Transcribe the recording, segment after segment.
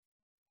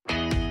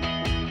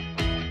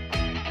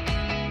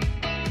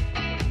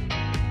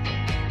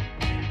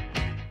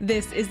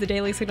This is the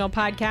Daily Signal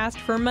podcast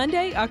for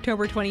Monday,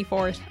 October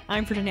 24th.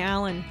 I'm Virginia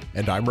Allen.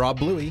 And I'm Rob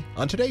Bluey.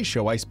 On today's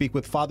show, I speak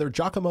with Father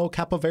Giacomo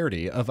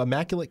Capoverdi of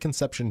Immaculate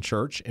Conception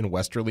Church in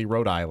Westerly,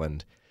 Rhode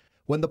Island.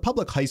 When the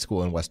public high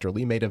school in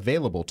Westerly made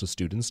available to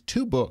students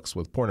 2 books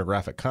with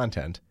pornographic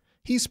content,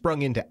 he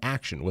sprung into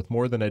action with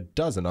more than a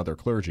dozen other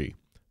clergy.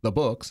 The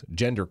books,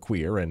 Gender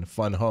Queer and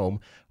Fun Home,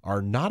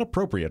 are not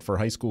appropriate for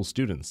high school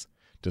students.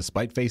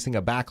 Despite facing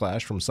a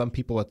backlash from some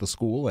people at the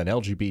school and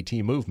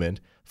LGBT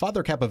movement,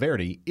 Father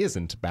Capoverdi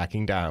isn't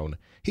backing down.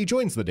 He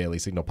joins the Daily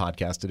Signal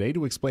podcast today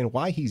to explain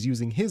why he's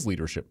using his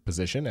leadership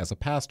position as a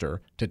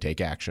pastor to take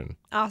action.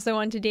 Also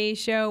on today's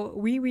show,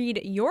 we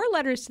read your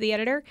letters to the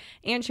editor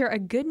and share a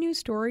good news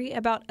story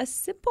about a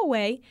simple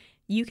way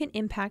you can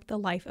impact the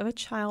life of a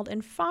child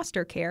in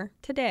foster care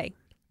today.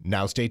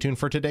 Now stay tuned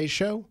for today's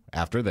show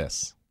after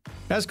this.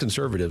 As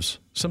conservatives,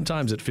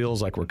 sometimes it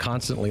feels like we're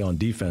constantly on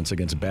defense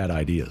against bad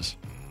ideas.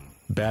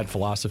 Bad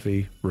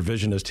philosophy,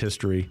 revisionist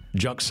history,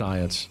 junk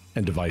science,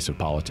 and divisive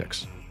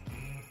politics.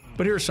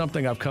 But here's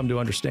something I've come to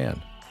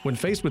understand. When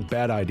faced with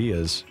bad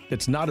ideas,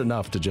 it's not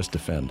enough to just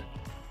defend.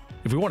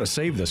 If we want to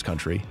save this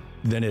country,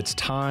 then it's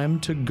time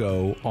to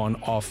go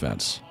on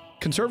offense.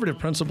 Conservative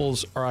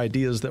principles are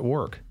ideas that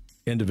work.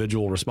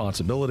 Individual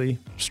responsibility,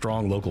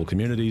 strong local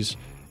communities,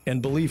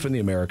 and belief in the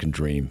American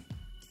dream.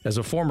 As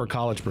a former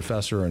college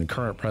professor and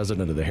current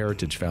president of the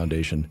Heritage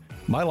Foundation,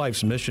 my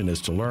life's mission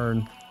is to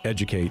learn,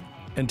 educate,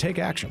 and take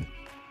action.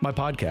 My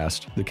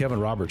podcast, The Kevin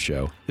Roberts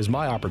Show, is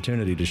my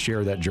opportunity to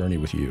share that journey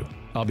with you.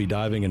 I'll be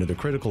diving into the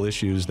critical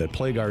issues that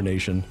plague our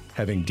nation,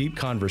 having deep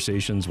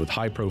conversations with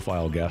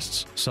high-profile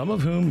guests, some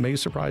of whom may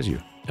surprise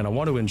you. And I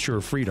want to ensure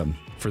freedom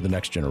for the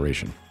next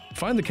generation.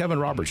 Find The Kevin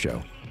Roberts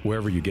Show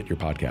wherever you get your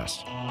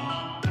podcasts.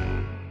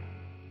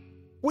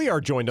 We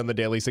are joined on the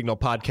Daily Signal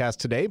podcast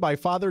today by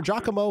Father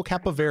Giacomo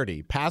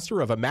Capoverdi,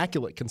 pastor of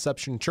Immaculate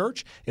Conception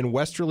Church in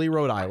Westerly,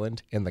 Rhode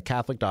Island, in the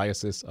Catholic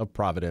Diocese of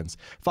Providence.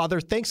 Father,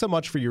 thanks so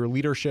much for your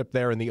leadership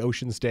there in the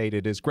Ocean State.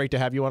 It is great to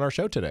have you on our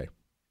show today.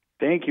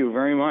 Thank you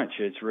very much.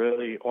 It's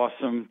really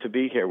awesome to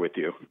be here with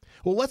you.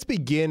 Well, let's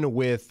begin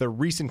with the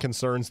recent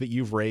concerns that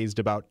you've raised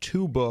about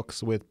 2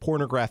 books with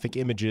pornographic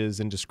images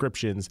and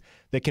descriptions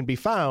that can be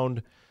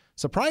found,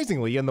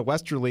 surprisingly, in the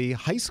Westerly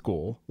High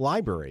School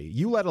library.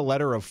 You led a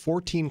letter of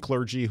 14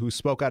 clergy who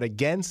spoke out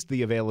against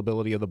the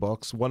availability of the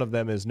books. One of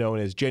them is known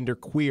as Gender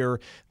Queer.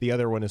 The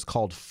other one is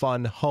called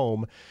Fun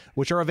Home,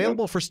 which are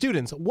available for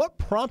students. What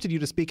prompted you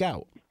to speak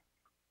out?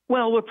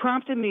 Well, what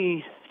prompted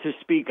me to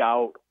speak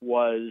out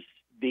was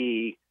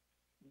the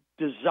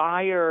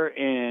desire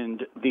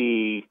and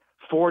the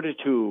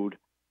fortitude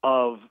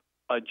of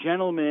a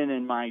gentleman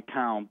in my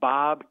town,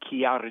 Bob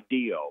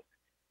Chiaradillo.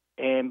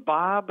 And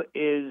Bob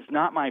is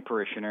not my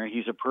parishioner.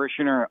 He's a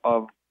parishioner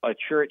of a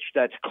church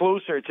that's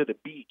closer to the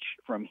beach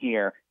from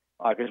here,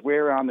 because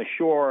we're on the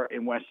shore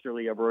in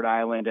Westerly of Rhode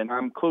Island, and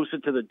I'm closer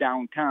to the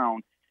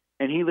downtown,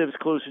 and he lives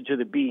closer to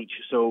the beach.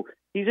 So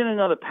he's in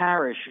another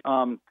parish,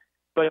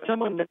 but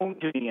someone known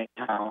to me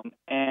in town.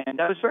 And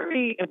I was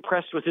very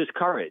impressed with his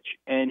courage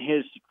and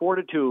his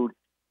fortitude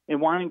in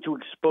wanting to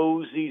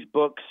expose these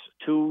books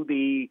to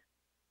the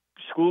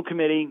school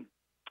committee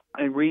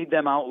and read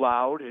them out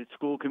loud at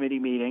school committee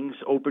meetings,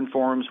 open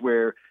forums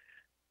where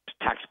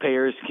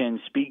taxpayers can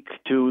speak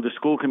to the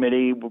school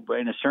committee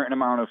in a certain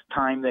amount of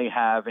time they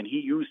have. And he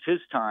used his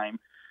time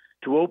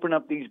to open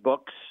up these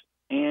books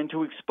and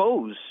to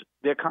expose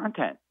their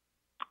content.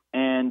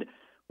 And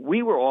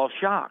we were all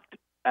shocked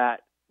at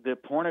the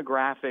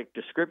pornographic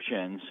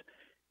descriptions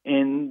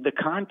in the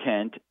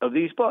content of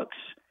these books.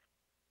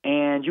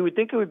 And you would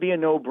think it would be a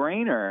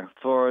no-brainer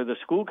for the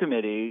school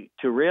committee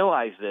to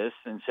realize this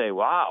and say,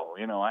 wow,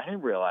 I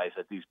didn't realize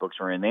that these books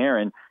were in there,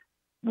 and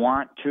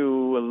want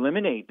to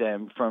eliminate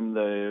them from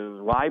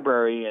the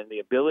library and the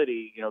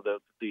ability,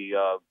 the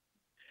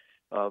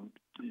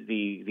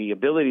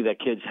ability that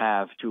kids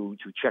have to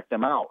check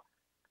them out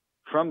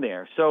from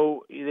there.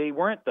 So they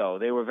weren't, though.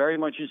 They were very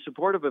much in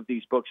support of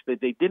these books,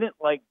 but they didn't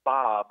like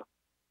Bob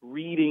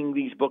reading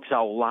these books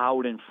out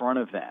loud in front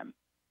of them.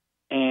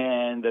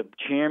 And the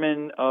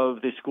chairman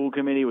of the school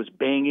committee was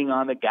banging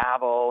on the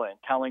gavel and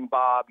telling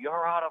Bob,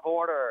 "You're out of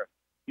order.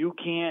 You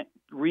can't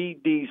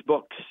read these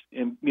books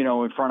in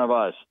front of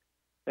us."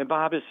 And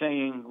Bob is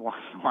saying,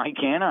 "Why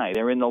can't I?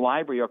 They're in the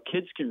library. Our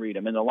kids can read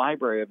them in the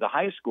library of the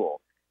high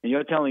school. And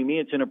you're telling me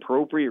it's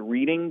inappropriate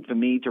reading for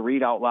me to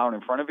read out loud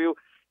in front of you?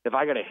 If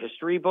I got a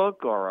history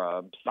book or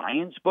a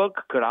science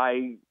book, could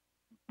I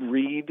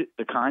read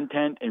the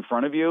content in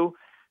front of you?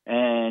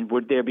 And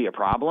would there be a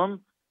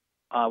problem?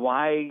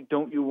 Why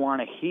don't you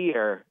want to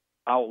hear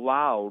out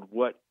loud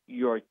what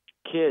your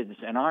kids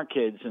and our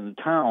kids in the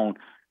town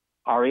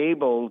are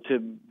able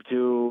to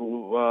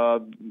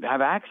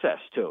have access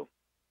to?"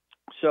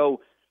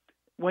 So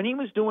when he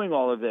was doing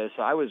all of this,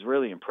 I was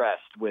really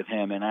impressed with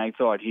him, and I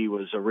thought he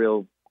was a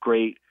real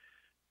great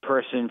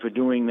person for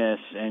doing this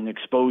and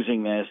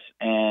exposing this.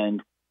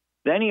 And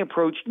then he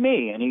approached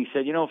me and he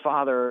said,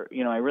 "Father,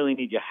 I really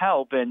need your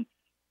help." And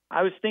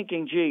I was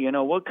thinking,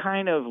 what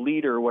kind of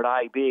leader would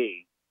I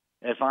be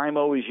if I'm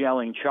always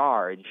yelling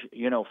charge,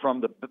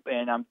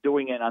 and I'm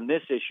doing it on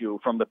this issue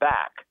from the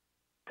back.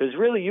 Because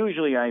really,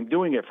 usually I'm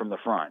doing it from the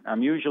front.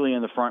 I'm usually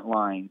in the front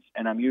lines,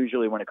 and I'm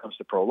usually, when it comes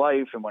to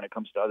pro-life and when it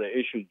comes to other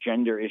issues,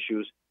 gender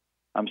issues,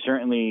 I'm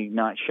certainly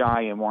not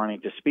shy in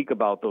wanting to speak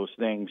about those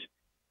things.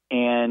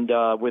 And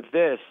with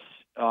this,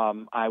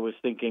 I was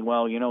thinking,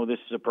 well, this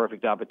is a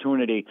perfect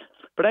opportunity.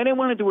 But I didn't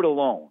want to do it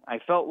alone. I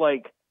felt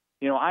like,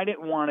 I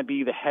didn't want to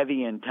be the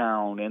heavy in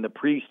town and the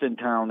priest in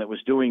town that was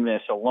doing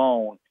this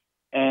alone.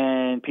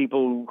 And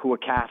people who are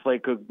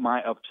Catholic,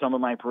 some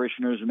of my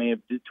parishioners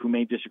who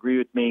may disagree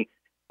with me,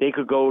 they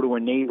could go to a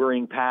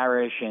neighboring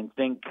parish and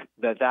think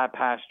that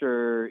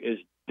pastor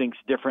thinks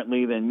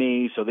differently than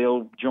me, so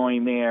they'll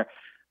join there.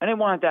 I didn't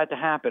want that to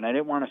happen. I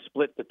didn't want to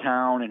split the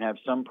town and have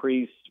some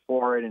priests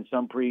for it and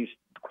some priests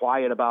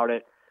quiet about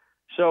it.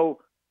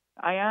 So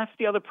I asked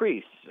the other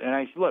priests, and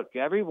I said, look,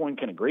 everyone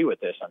can agree with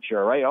this, I'm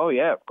sure, right? Oh,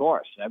 yeah, of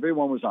course.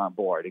 Everyone was on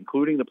board,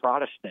 including the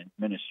Protestant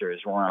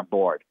ministers were on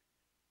board.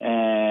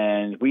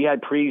 And we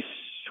had priests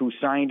who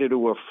signed it who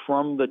were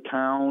from the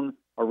town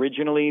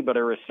originally, but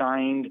are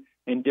assigned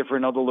in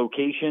different other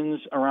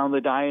locations around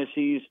the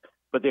diocese,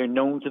 but they're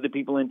known to the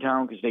people in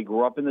town because they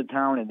grew up in the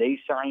town and they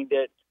signed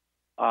it.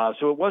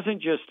 So it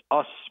wasn't just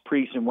us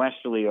priests in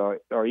Westerly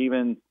or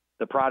even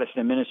the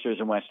Protestant ministers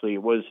in Westerly.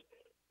 It was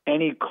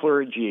any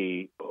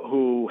clergy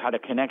who had a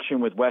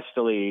connection with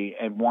Westerly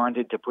and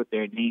wanted to put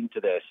their name to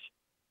this.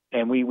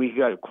 And we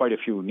got quite a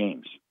few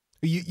names.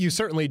 You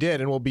certainly did,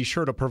 and we'll be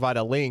sure to provide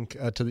a link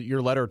to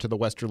your letter to the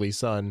Westerly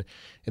Sun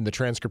in the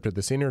transcript of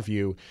this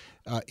interview.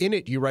 In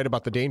it, you write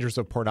about the dangers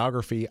of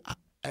pornography,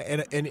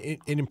 and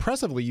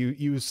impressively,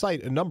 you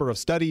cite a number of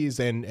studies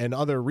and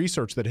other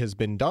research that has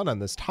been done on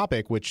this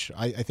topic, which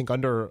I think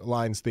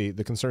underlines the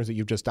concerns that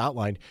you've just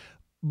outlined.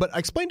 But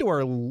explain to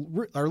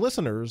our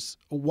listeners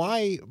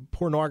why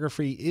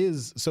pornography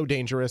is so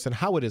dangerous and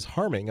how it is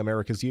harming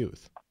America's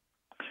youth.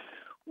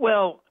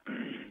 Well,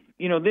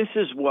 this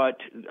is what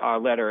our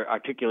letter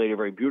articulated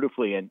very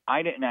beautifully, and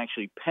I didn't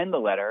actually pen the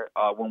letter.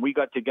 When we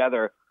got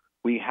together,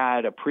 we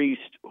had a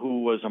priest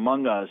who was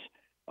among us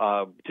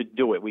to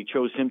do it. We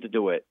chose him to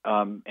do it,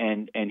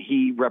 and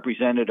he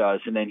represented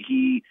us, and then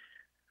he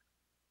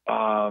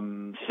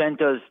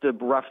sent us the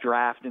rough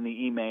draft in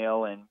the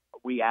email, and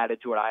we added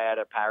to it. I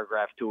added a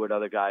paragraph to it.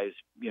 Other guys,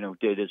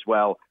 did as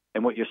well.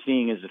 And what you're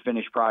seeing is the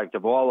finished product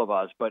of all of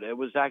us. But it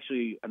was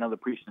actually another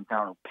priest in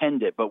town who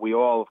penned it. But we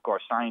all, of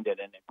course, signed it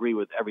and agree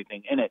with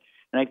everything in it.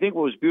 And I think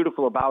what was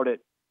beautiful about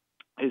it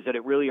is that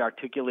it really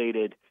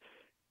articulated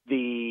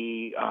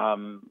the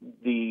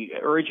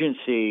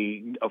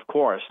urgency, of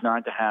course,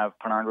 not to have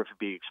pornography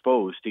be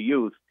exposed to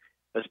youth,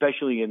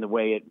 especially in the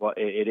way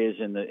it is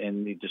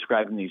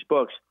described in these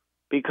books,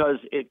 because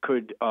it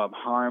could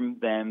harm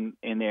them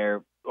in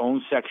their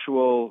own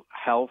sexual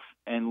health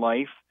and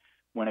life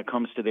when it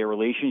comes to their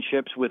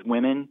relationships with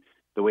women,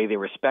 the way they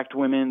respect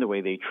women, the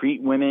way they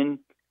treat women,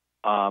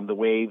 the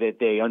way that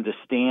they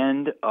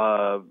understand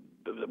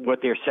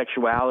what their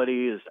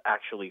sexuality is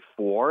actually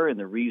for and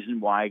the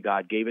reason why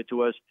God gave it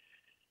to us.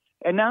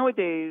 And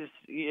nowadays,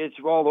 it's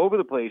all over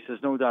the place.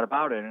 There's no doubt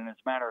about it. And as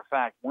a matter of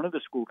fact, one of the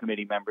school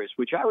committee members,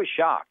 which I was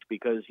shocked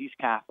because he's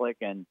Catholic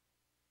and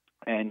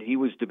he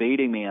was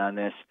debating me on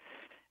this.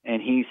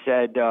 And he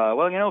said,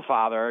 well,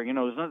 Father,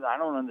 I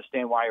don't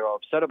understand why you're all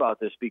upset about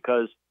this,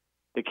 because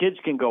the kids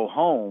can go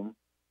home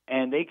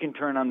and they can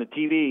turn on the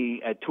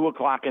TV at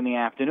 2:00 in the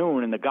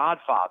afternoon and The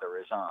Godfather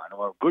is on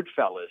or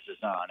Goodfellas is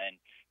on, and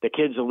the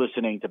kids are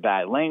listening to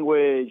bad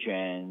language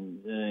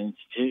and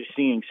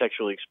seeing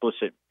sexually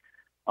explicit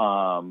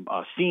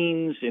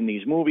scenes in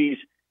these movies.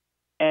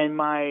 And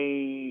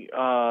my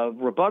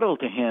rebuttal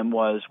to him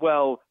was,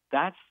 well,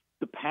 that's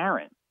the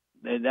parent.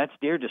 That's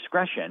their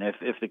discretion.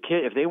 If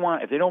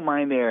they don't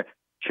mind their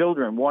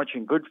children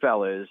watching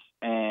Goodfellas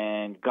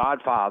and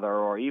Godfather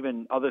or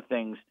even other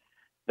things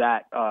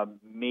that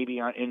maybe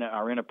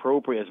are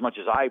inappropriate, as much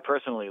as I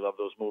personally love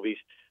those movies,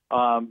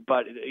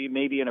 but it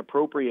may be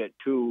inappropriate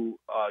to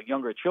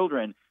younger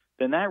children,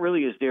 then that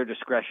really is their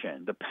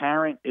discretion. The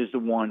parent is the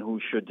one who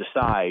should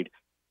decide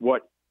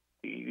what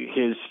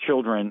his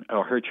children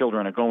or her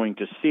children are going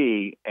to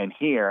see and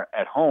hear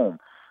at home,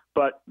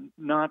 but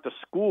not the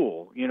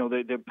school.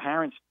 The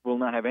parents will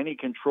not have any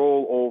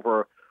control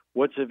over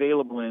what's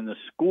available in the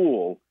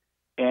school,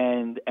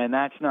 and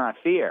that's not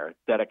fair.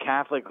 That a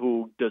Catholic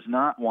who does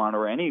not want,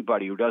 or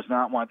anybody who does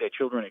not want their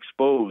children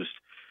exposed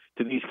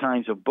to these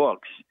kinds of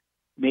books,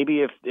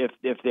 maybe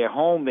if they're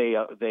home,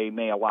 they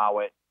may allow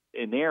it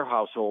in their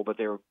household, but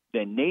their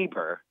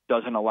neighbor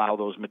doesn't allow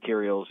those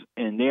materials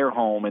in their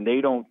home, and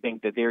they don't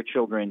think that their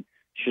children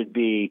should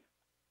be.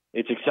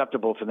 It's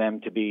acceptable for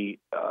them to be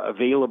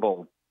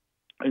available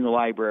in the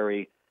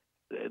library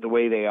the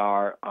way they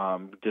are,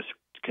 just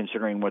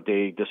considering what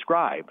they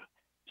describe.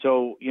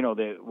 So,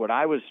 what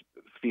I was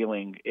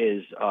feeling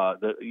is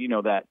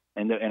that,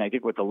 and I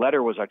think what the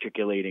letter was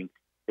articulating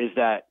is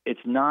that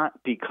it's not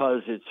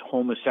because it's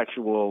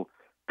homosexual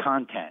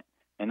content,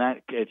 and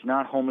that it's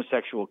not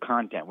homosexual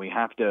content. We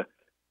have to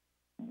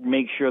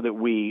make sure that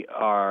we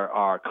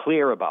are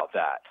clear about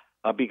that.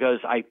 because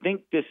I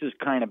think this is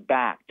kind of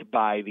backed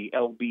by the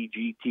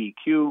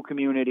LGBTQ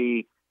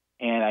community.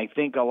 And I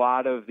think a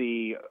lot of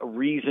the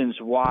reasons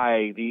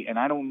why and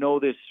I don't know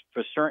this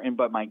for certain,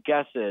 but my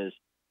guess is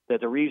that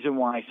the reason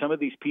why some of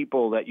these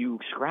people that you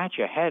scratch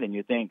your head and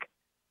you think,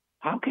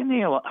 how can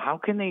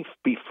they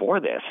be for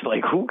this?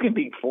 Like, who can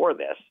be for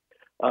this?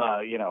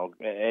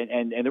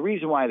 And the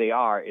reason why they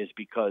are is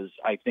because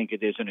I think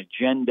it is an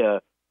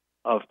agenda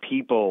of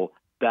people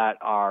that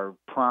are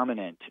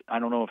prominent. I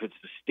don't know if it's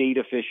the state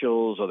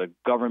officials or the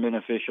government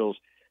officials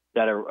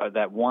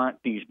that want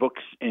these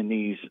books in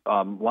these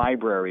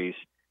libraries,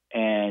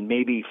 and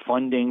maybe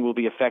funding will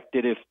be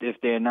affected if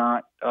they're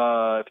not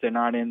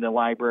in the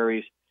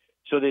libraries.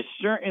 So there's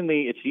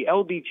certainly, it's the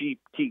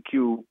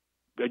LGBTQ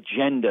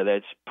agenda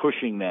that's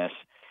pushing this,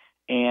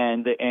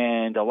 and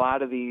a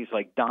lot of these,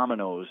 like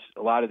dominoes,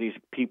 a lot of these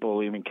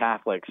people, even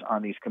Catholics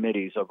on these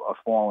committees, are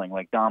falling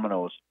like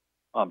dominoes,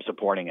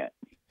 supporting it.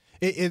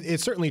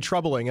 It's certainly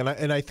troubling,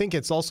 and I think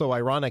it's also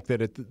ironic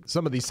that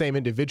some of these same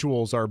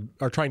individuals are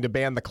trying to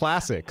ban the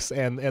classics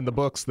and the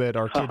books that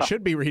our kids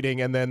should be reading,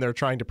 and then they're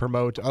trying to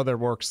promote other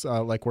works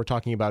like we're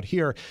talking about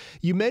here.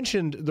 You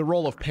mentioned the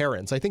role of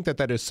parents. I think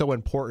that is so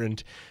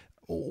important.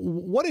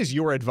 What is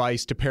your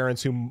advice to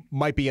parents who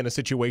might be in a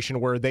situation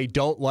where they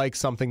don't like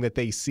something that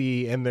they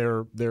see in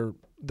their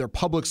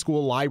public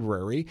school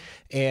library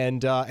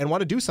and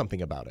want to do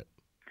something about it?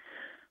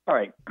 All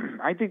right.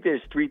 I think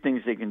there's three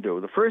things they can do.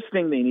 The first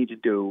thing they need to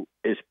do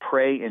is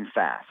pray and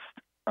fast.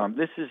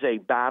 This is a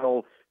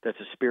battle that's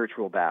a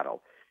spiritual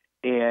battle.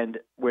 And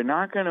we're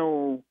not going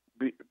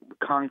to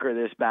conquer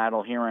this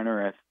battle here on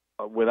earth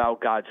without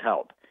God's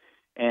help.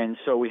 And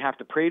so we have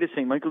to pray to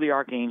St. Michael the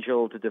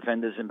Archangel to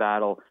defend us in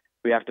battle.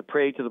 We have to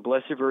pray to the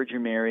Blessed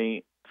Virgin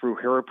Mary through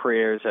her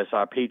prayers as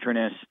our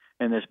patroness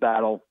in this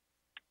battle,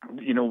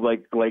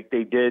 like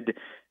they did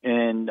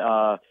in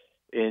the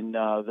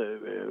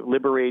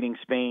liberating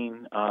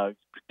Spain,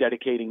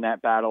 dedicating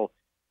that battle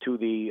to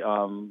the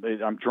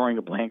I'm drawing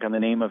a blank on the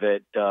name of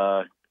it,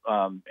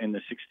 in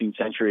the 16th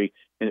century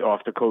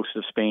off the coast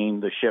of Spain,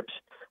 the ships.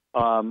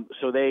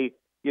 So they,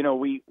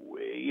 we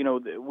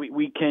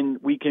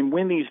can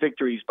win these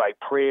victories by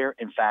prayer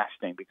and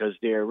fasting, because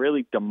they're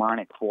really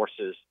demonic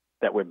forces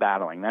that we're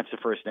battling. That's the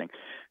first thing.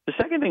 The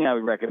second thing I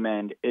would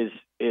recommend is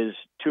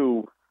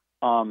to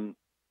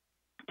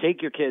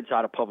take your kids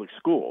out of public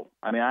school.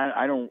 I mean,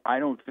 I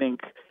don't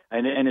think,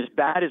 and as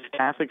bad as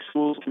Catholic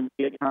schools can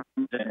be at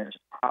times, and it's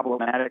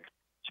problematic,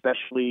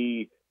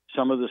 especially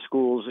some of the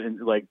schools in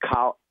like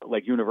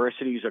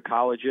universities or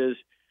colleges.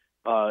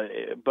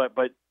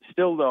 But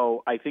still,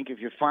 though, I think if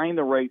you find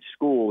the right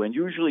school, and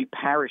usually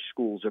parish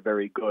schools are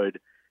very good,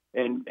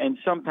 and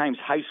sometimes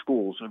high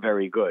schools are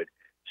very good.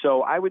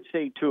 So I would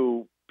say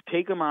to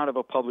take them out of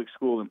a public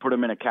school and put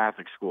them in a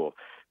Catholic school,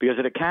 because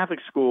at a Catholic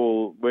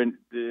school, when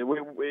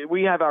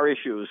we have our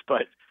issues,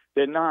 but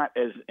they're not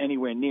as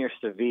anywhere near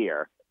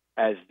severe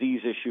as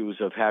these issues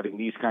of having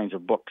these kinds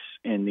of books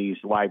in these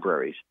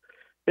libraries.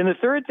 And the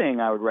third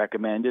thing I would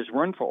recommend is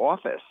run for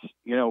office.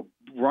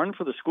 Run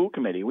for the school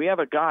committee. We have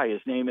a guy.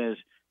 His name is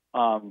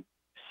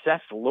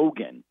Seth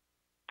Logan,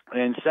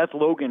 and Seth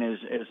Logan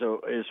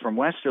is from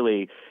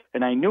Westerly,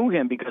 and I knew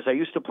him because I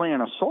used to play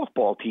on a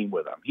softball team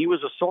with him. He was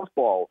a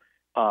softball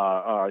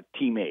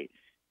teammate,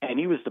 and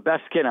he was the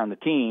best kid on the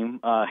team,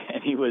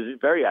 and he was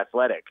very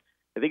athletic.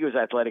 I think he was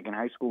athletic in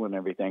high school and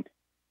everything.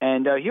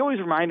 And he always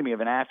reminded me of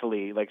an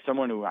athlete, like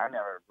someone who I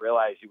never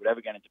realized he would ever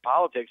get into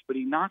politics, but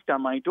he knocked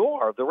on my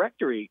door of the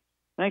rectory.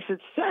 And I said,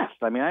 Seth,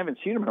 I mean, I haven't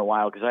seen him in a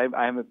while because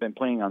I haven't been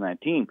playing on that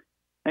team.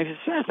 And I said,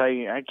 Seth,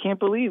 I can't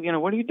believe,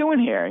 what are you doing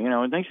here?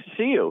 Nice to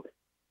see you.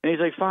 And he's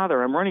like,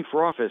 Father, I'm running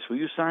for office. Will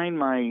you sign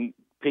my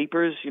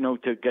papers,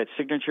 to get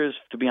signatures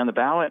to be on the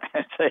ballot?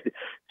 I said,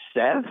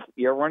 Seth,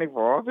 you're running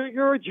for office?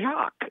 You're a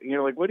jock.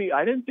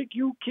 I didn't think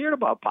you cared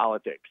about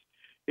politics.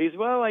 He's,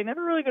 well, I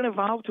never really got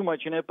involved too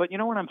much in it, but you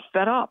know what? I'm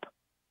fed up.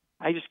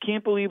 I just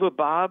can't believe what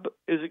Bob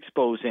is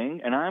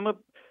exposing, and I'm a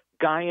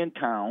guy in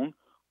town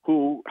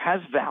who has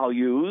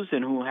values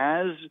and who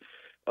has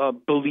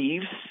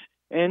beliefs,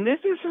 and this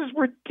is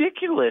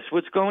ridiculous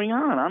what's going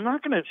on. I'm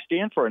not going to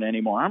stand for it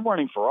anymore. I'm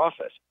running for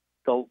office.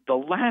 The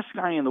last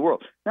guy in the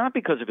world, not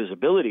because of his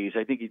abilities.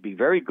 I think he'd be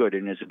very good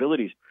in his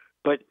abilities,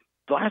 but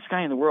the last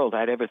guy in the world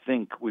I'd ever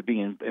think would be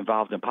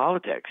involved in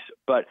politics.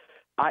 But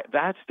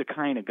that's the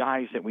kind of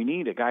guys that we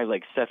need, a guy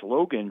like Seth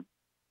Logan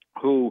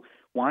who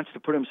wants to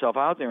put himself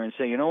out there and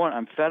say, you know what,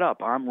 I'm fed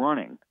up, I'm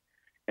running.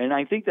 And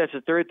I think that's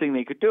the third thing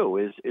they could do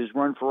is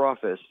run for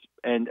office,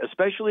 and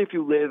especially if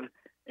you live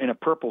in a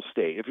purple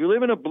state. If you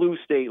live in a blue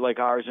state like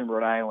ours in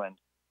Rhode Island,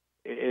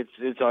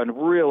 it's a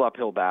real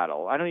uphill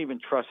battle. I don't even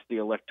trust the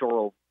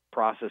electoral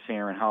process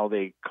here and how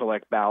they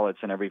collect ballots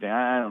and everything.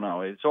 I don't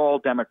know. It's all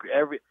Democrat.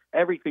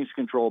 Everything's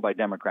controlled by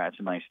Democrats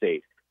in my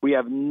state. We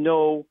have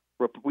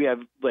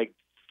like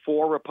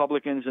 4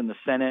 Republicans in the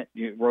Senate,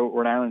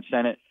 Rhode Island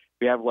Senate.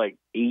 We have like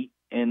 8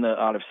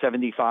 out of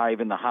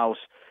 75 in the House.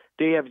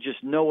 They have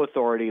just no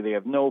authority. They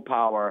have no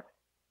power.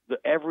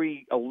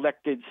 Every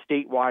elected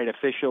statewide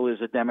official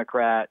is a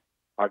Democrat.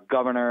 Our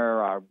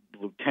governor, our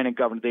lieutenant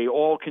governor. They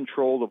all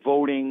control the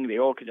voting.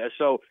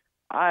 So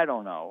I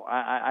don't know.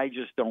 I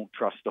just don't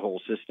trust the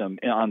whole system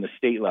on the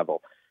state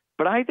level.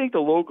 But I think the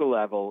local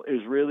level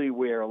is really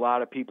where a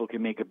lot of people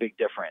can make a big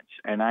difference.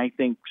 And I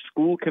think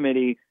school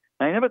committee,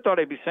 I never thought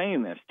I'd be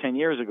saying this 10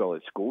 years ago,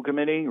 that school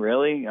committee,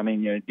 really? I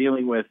mean, you're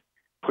dealing with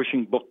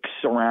pushing books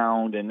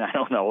around and I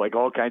don't know, like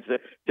all kinds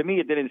of, to me,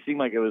 it didn't seem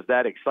like it was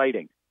that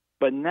exciting.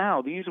 But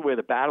now these are where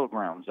the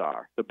battlegrounds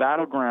are. The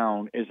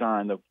battleground is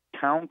on the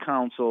town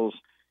councils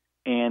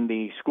and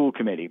the school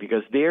committee,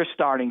 because they're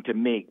starting to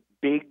make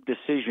big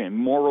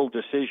moral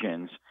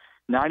decisions.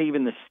 Not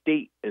even the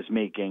state is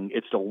making.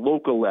 It's the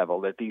local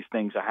level that these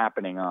things are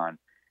happening on.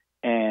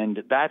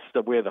 And that's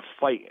where the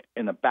fight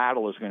and the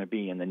battle is going to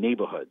be, in the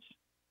neighborhoods.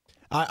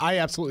 I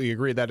absolutely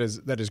agree. That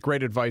is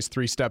great advice.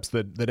 3 steps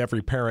that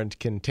every parent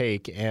can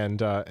take,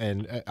 and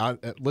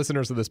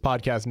listeners of this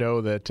podcast know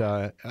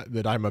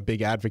that I'm a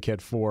big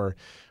advocate for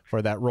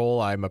that role.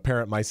 I'm a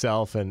parent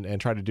myself,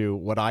 and try to do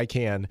what I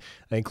can,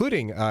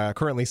 including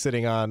currently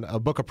sitting on a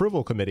book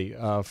approval committee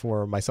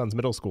for my son's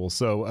middle school.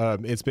 So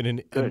it's been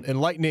an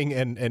enlightening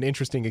and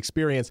interesting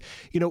experience.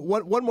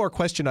 One more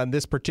question on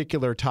this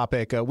particular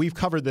topic. We've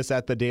covered this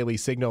at the Daily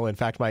Signal. In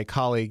fact, my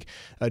colleague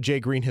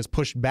Jay Green has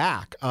pushed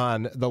back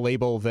on the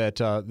label that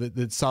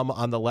some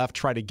on the left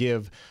try to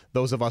give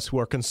those of us who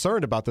are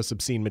concerned about this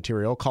obscene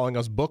material, calling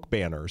us book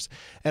banners.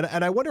 And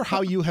I wonder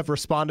how you have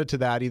responded to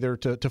that, either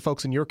to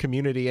folks in your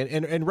community,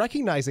 and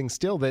recognizing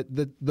still that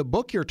the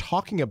book you're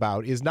talking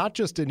about is not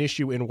just an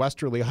issue in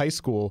Westerly High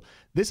School.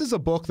 This is a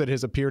book that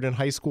has appeared in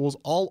high schools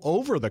all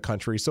over the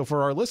country. So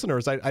for our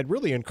listeners, I'd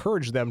really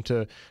encourage them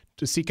to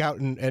seek out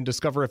and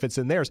discover if it's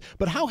in theirs.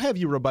 But how have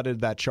you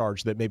rebutted that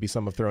charge that maybe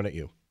some have thrown at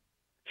you?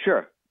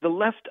 Sure. The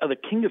left are the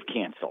king of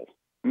cancel.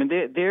 I mean,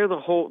 they're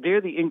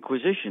the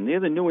Inquisition.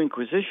 They're the new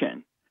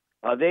Inquisition.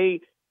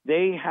 They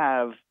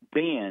have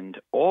banned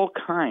all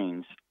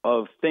kinds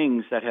of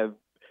things that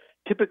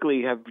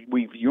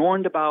we've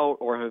yearned about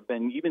or have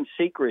been even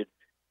sacred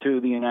to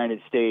the United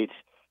States.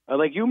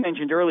 Like you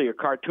mentioned earlier,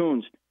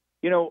 cartoons.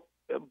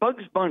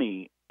 Bugs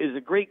Bunny is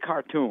a great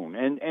cartoon,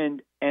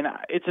 and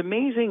it's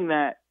amazing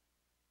that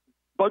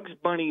Bugs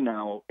Bunny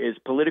now is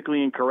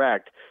politically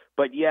incorrect,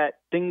 but yet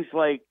things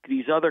like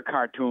these other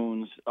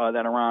cartoons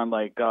that are on,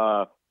 like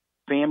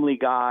Family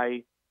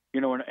Guy,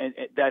 and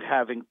that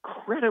have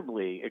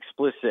incredibly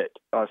explicit,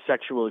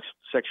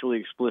 sexually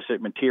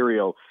explicit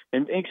material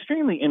and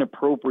extremely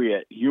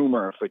inappropriate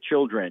humor for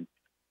children,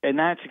 and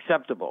that's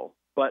acceptable.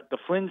 But the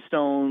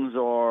Flintstones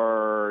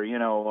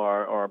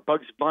or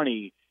Bugs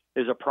Bunny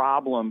is a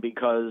problem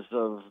because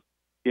of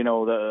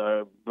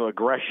the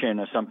aggression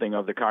or something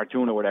of the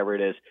cartoon or whatever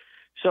it is.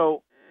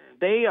 So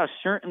they are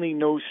certainly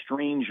no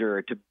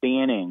stranger to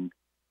banning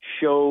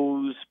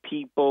shows,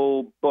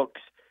 people,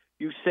 books.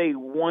 You say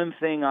one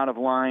thing out of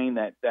line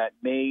that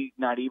may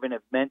not even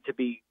have meant to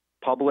be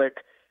public,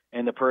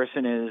 and the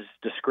person is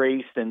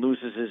disgraced and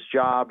loses his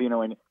job,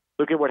 and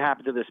look at what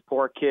happened to this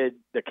poor kid,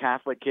 the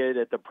Catholic kid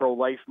at the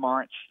pro-life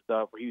march.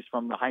 He's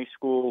from the high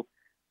school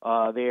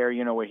there,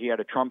 where he had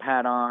a Trump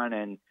hat on,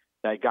 and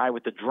that guy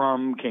with the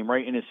drum came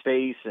right in his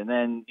face. And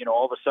then,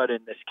 all of a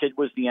sudden, this kid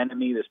was the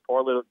enemy. This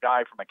poor little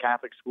guy from a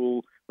Catholic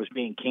school was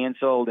being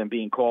canceled and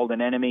being called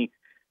an enemy.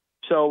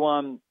 So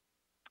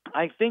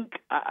I think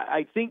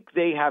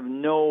they have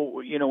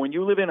no, when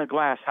you live in a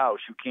glass house,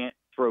 you can't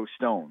throw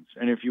stones.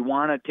 And if you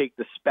want to take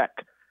the speck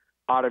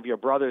out of your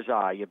brother's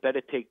eye, you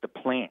better take the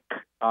plank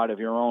out of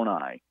your own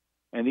eye.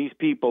 And these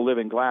people live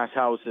in glass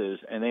houses,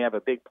 and they have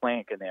a big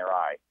plank in their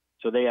eye.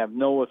 So they have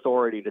no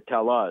authority to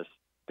tell us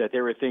that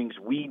there are things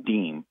we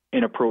deem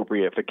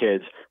inappropriate for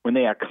kids when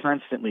they are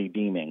constantly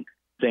deeming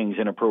things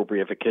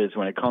inappropriate for kids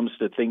when it comes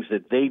to things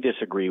that they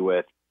disagree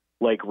with,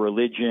 like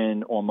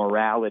religion or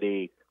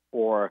morality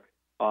or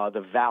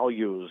the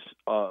values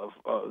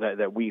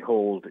that we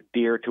hold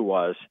dear to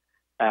us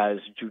as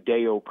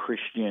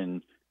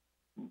Judeo-Christian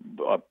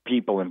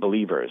people and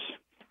believers.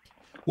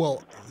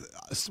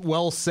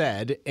 Well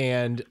said.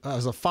 And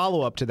as a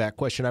follow-up to that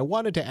question, I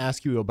wanted to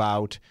ask you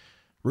about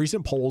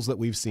recent polls that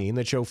we've seen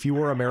that show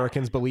fewer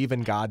Americans believe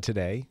in God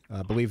today.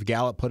 I believe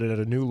Gallup put it at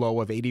a new low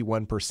of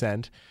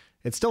 81%.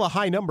 It's still a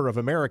high number of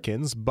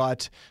Americans,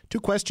 but 2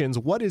 questions.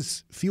 What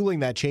is fueling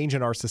that change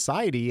in our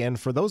society? And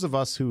for those of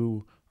us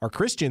who are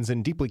Christians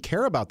and deeply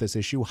care about this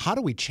issue, how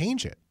do we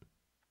change it?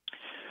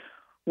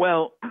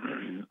 Well,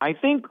 I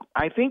think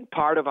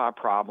part of our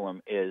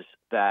problem is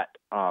that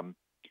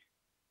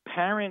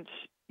parents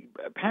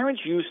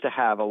used to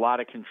have a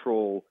lot of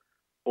control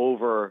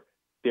over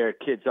their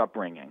kids'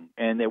 upbringing,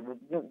 and there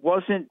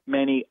wasn't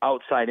many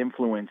outside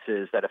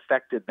influences that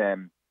affected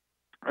them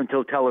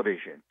until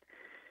television.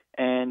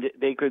 And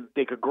they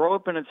could grow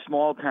up in a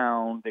small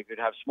town. They could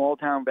have small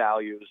town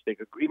values. They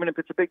could, even if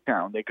it's a big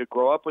town, they could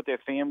grow up with their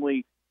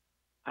family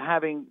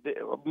having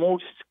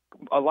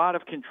a lot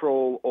of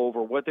control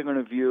over what they're going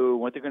to view,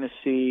 what they're going to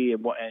see,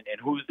 and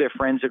who's their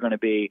friends are going to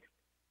be.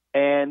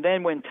 And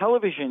then when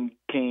television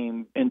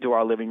came into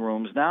our living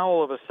rooms, now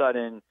all of a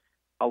sudden,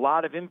 a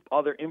lot of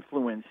other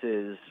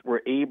influences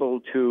were able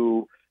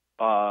to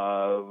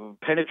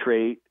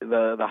penetrate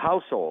the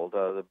household,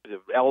 the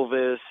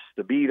Elvis,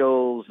 the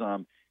Beatles,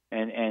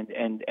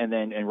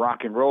 and rock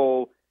and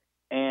roll.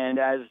 And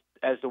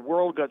as the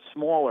world got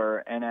smaller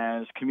and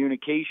as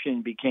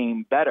communication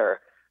became better,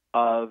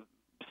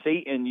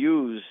 Satan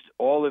used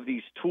all of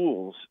these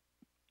tools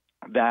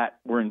that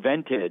were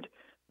invented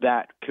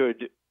that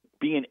could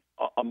be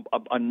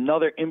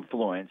another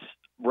influence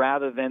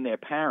rather than their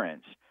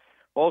parents.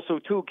 Also,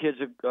 too, kids,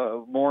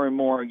 more and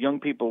more young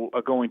people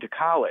are going to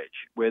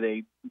college where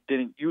they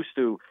didn't used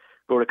to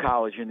go to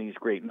college in these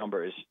great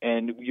numbers.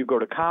 And you go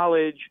to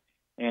college,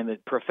 and the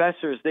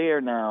professors there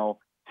now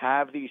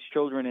have these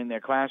children in their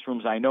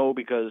classrooms. I know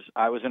because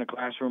I was in a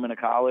classroom in a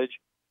college.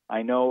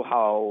 I know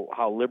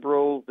how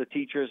liberal the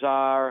teachers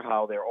are,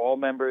 how they're all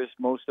members,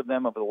 most of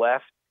them, of the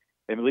left,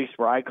 at least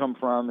where I come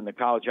from and the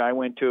college I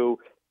went to.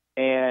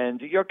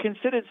 And you're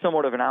considered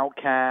somewhat of an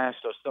outcast,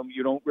 or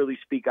you don't really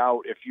speak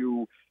out if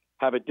you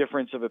have a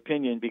difference of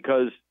opinion,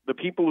 because the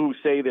people who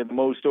say they're the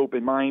most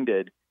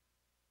open-minded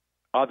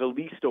are the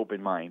least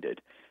open-minded.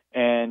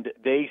 And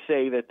they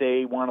say that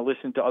they want to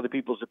listen to other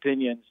people's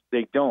opinions.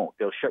 They don't.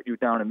 They'll shut you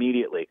down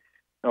immediately,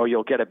 or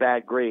you'll get a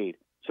bad grade.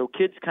 So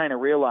kids kind of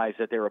realize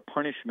that there are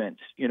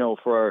punishments,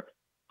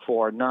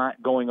 for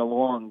not going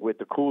along with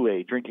the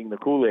Kool-Aid, drinking the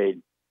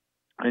Kool-Aid,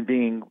 and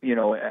being,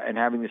 and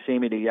having the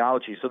same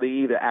ideology. So they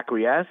either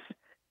acquiesce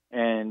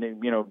and, if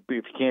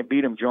you can't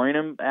beat them, join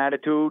them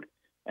attitude.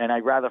 And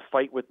I'd rather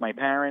fight with my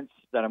parents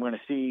that I'm going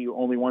to see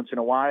only once in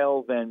a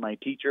while than my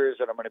teachers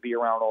that I'm going to be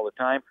around all the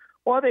time.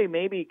 Or they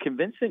maybe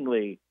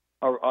convincingly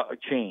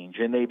change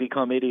and they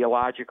become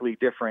ideologically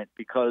different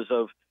because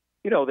of,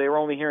 they're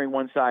only hearing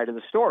one side of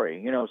the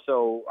story.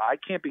 So I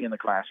can't be in the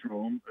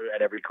classroom,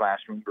 at every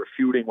classroom,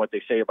 refuting what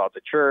they say about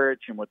the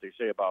church and what they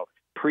say about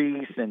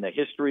priests and the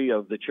history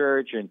of the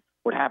church and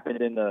what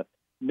happened in the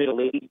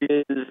Middle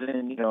Ages.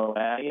 And,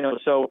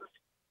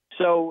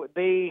 so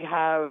they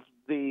have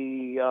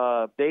they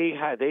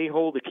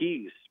hold the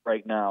keys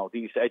right now,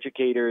 these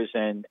educators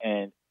and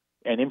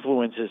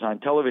influences on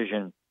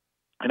television.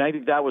 And I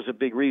think that was a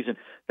big reason.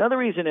 Another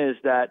reason is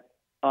that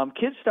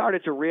kids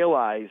started to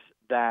realize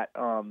that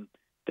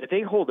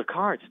they hold the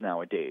cards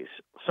nowadays.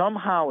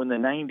 Somehow in the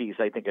 90s,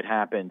 I think it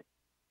happened,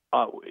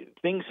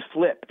 things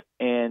flipped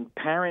and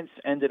parents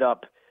ended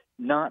up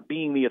not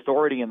being the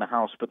authority in the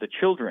house, but the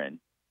children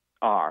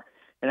are.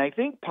 And I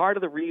think part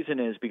of the reason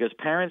is because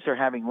parents are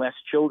having less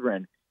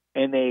children,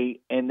 and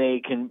they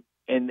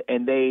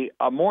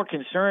are more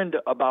concerned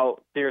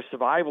about their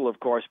survival,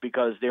 of course,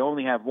 because they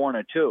only have one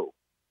or two.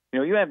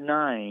 You have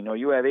 9 or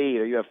you have 8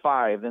 or you have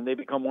 5, then they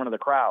become one of the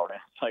crowd. And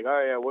it's like,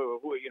 oh yeah,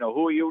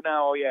 who are you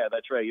now? Oh yeah,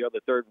 that's right, you're the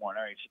third one.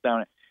 All right, sit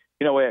down.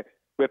 Where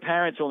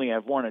parents only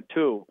have 1 or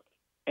 2,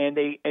 and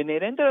it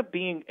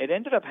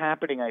ended up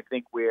happening, I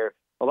think, where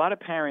a lot of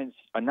parents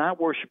are not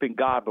worshiping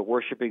God but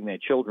worshiping their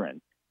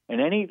children, and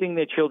anything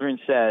their children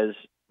says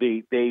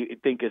they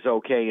think is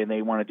okay and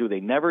they want to do. They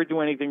never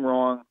do anything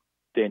wrong.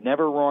 They're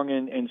never wrong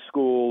in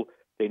school.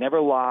 They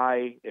never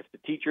lie. If the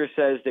teacher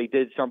says they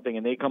did something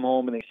and they come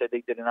home and they said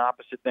they did an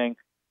opposite thing,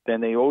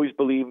 then they always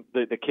believe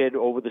the kid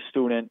over the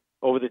student,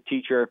 over the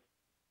teacher.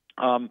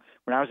 When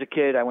I was a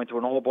kid, I went to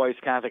an all-boys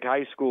Catholic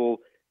high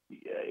school.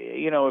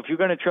 If you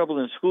got in trouble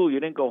in school, you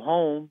didn't go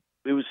home.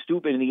 It was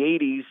stupid in the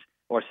 80s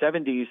or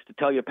 70s to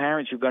tell your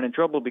parents you got in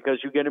trouble because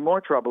you get in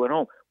more trouble at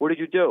home. What did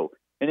you do?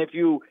 And if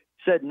you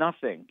said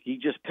nothing, he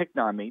just picked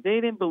on me,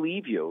 they didn't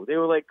believe you. They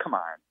were like, come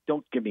on,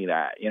 don't give me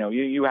that.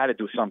 You had to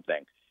do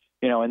something.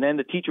 And then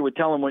the teacher would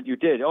tell them what you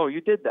did. Oh, you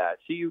did that.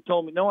 See, you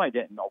told me. No, I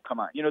didn't. Oh, come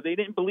on. They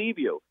didn't believe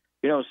you.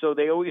 So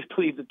they always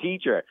believe the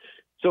teacher.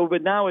 So,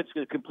 but now it's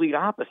the complete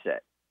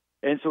opposite.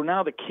 And so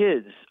now the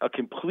kids are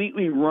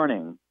completely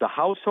running the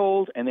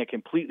household and they're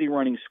completely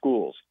running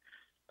schools.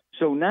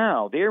 So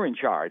now they're in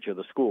charge of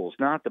the schools,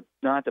 not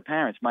the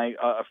parents.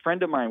 A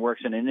friend of mine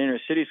works in an inner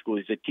city school.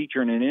 He's a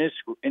teacher in an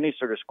inner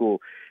sort of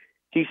school.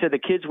 He said the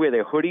kids wear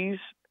their hoodies,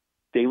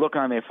 they look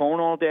on their phone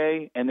all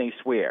day, and they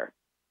swear.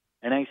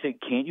 And I said,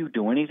 can't you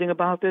do anything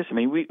about this? I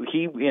mean,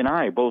 he and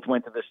I both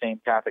went to the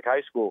same Catholic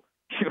high school.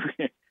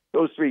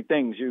 Those 3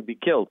 things, you'd be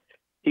killed.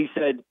 He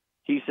said,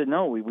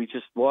 no, we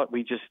just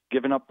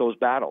given up those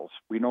battles.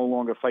 We no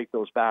longer fight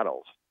those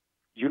battles.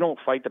 You don't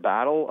fight the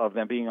battle of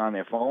them being on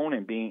their phone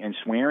and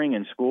swearing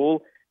in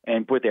school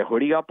and put their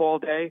hoodie up all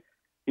day.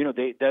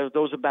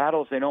 Those are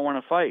battles they don't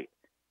want to fight.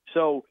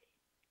 So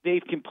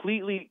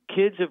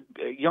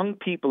young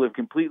people have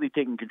completely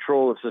taken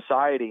control of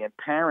society, and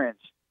parents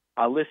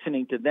are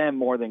listening to them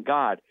more than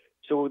God.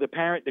 So the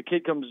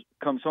kid comes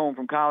home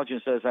from college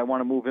and says, I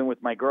want to move in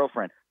with my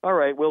girlfriend. All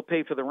right, we'll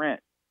pay for the rent.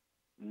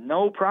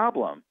 No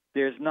problem.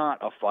 There's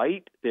not a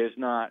fight. There's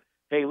not,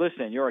 hey,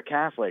 listen, you're a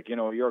Catholic,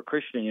 you're a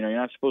Christian, you're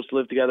not supposed to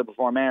live together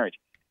before marriage.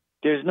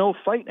 There's no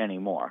fight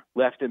anymore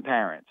left in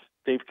parents.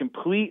 They've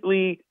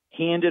completely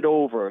handed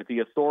over the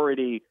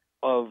authority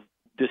of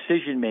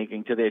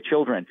decision-making to their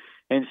children.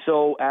 And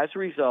so as a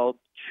result,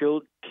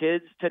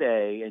 kids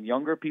today and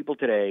younger people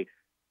today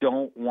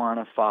don't want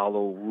to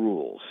follow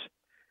rules.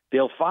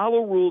 They'll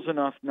follow rules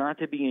enough not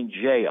to be in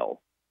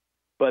jail,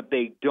 but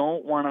they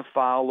don't want to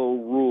follow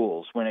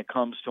rules when it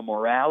comes to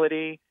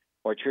morality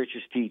or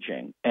church's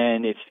teaching.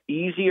 And it's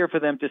easier for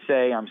them to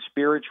say, I'm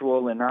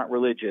spiritual and not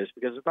religious,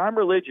 because if I'm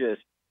religious,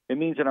 it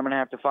means that I'm going to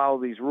have to follow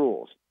these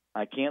rules.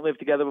 I can't live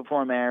together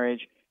before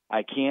marriage.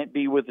 I can't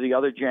be with the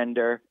other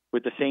gender,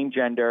 with the same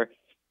gender.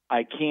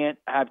 I can't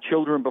have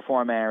children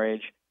before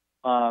marriage.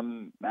 I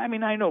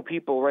mean, I know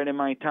people right in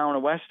my town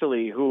of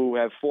Westerly who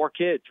have 3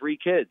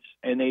 kids,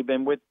 and they've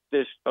been with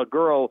a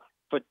girl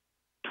for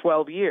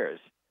 12 years.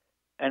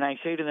 And I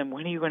say to them,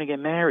 when are you going to get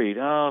married?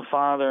 Oh,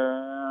 Father,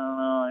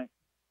 I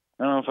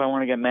don't know if I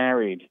want to get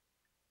married.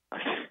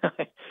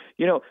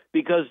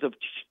 Because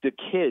the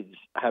kids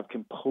have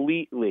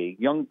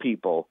young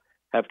people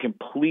have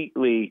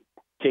completely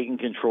taken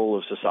control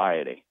of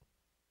society.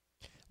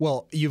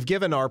 Well, you've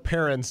given our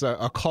parents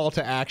a call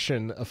to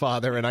action,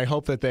 Father, and I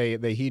hope that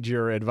they heed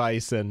your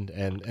advice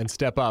and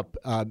step up.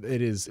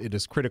 It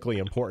is critically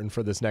important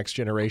for this next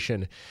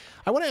generation.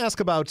 I want to ask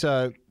about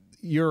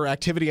your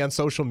activity on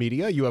social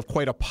media. You have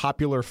quite a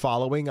popular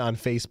following on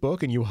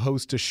Facebook, and you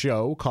host a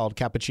show called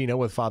Cappuccino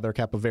with Father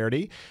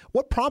Capoverdi.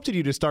 What prompted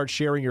you to start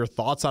sharing your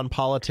thoughts on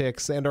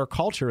politics and our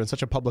culture in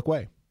such a public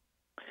way?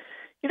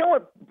 You know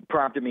what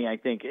prompted me, I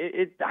think?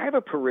 I have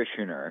a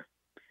parishioner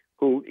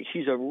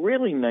she's a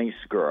really nice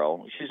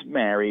girl. She's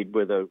married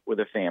with a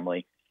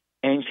family,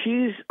 and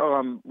she's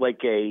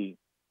like a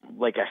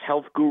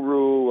health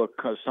guru,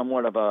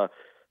 somewhat of a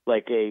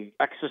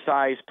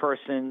exercise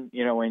person,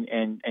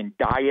 and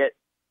diet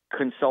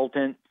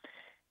consultant.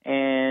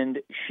 And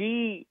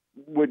she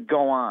would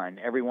go on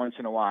every once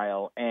in a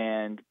while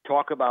and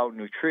talk about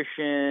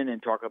nutrition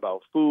and talk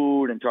about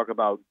food and talk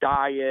about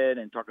diet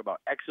and talk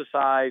about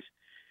exercise.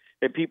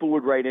 And people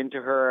would write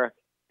into her.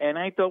 And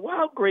I thought,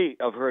 wow, great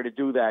of her to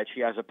do that.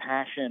 She has a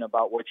passion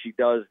about what she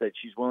does, that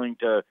she's willing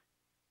to,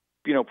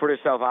 put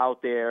herself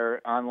out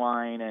there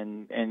online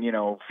and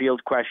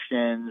field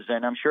questions.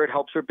 And I'm sure it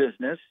helps her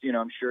business.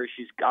 I'm sure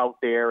she's out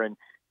there and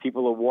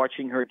people are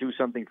watching her do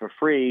something for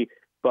free,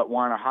 but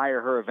want to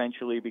hire her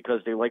eventually because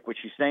they like what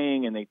she's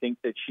saying and they think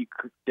that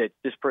that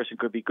this person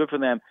could be good for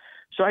them.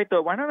 So I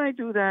thought, why don't I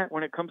do that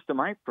when it comes to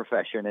my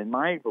profession and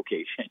my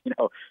vocation?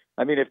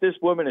 If this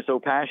woman is so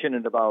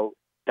passionate about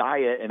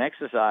diet and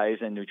exercise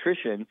and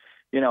nutrition,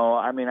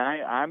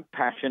 I'm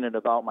passionate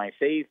about my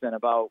faith and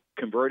about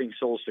converting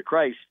souls to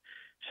Christ.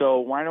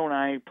 So why don't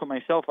I put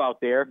myself out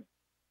there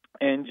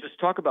and just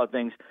talk about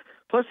things?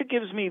 Plus, it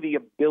gives me the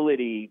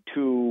ability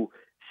to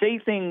say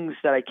things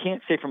that I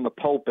can't say from the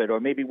pulpit or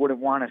maybe wouldn't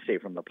want to say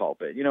from the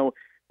pulpit.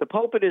 The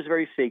pulpit is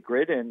very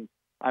sacred, and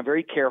I'm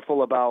very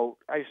careful about,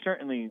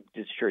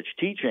 it's church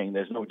teaching,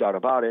 there's no doubt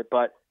about it,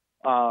 but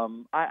I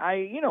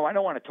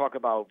don't want to talk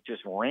about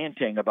just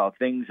ranting about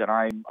things that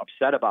I'm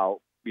upset about,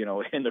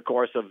 in the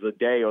course of the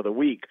day or the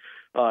week.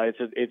 I'm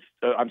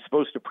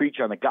supposed to preach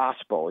on the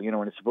gospel,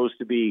 and it's supposed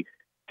to be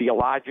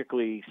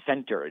theologically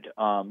centered,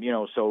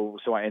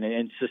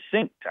 and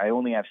succinct. I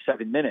only have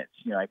 7 minutes.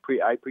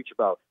 I preach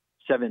about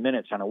 7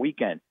 minutes on a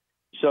weekend.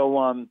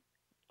 So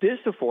this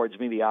affords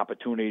me the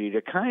opportunity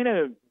to kind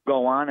of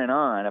go on and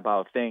on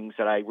about things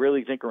that I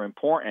really think are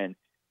important.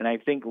 And I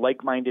think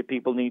like-minded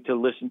people need to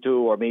listen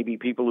to, or maybe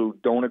people who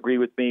don't agree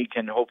with me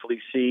can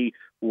hopefully see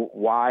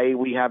why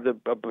we have the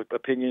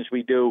opinions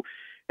we do.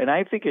 And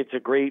I think it's a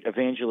great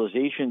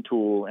evangelization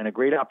tool and a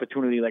great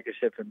opportunity, like I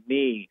said, for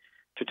me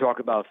to talk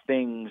about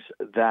things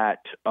that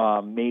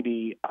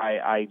maybe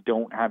I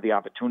don't have the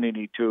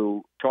opportunity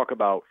to talk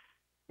about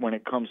when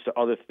it comes to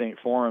other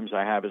forums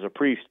I have as a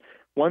priest.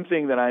 One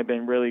thing that I've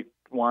been really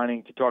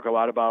wanting to talk a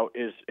lot about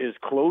is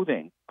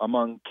clothing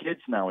among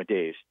kids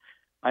nowadays.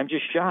 I'm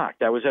just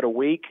shocked. I was at a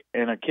wake,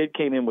 and a kid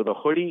came in with a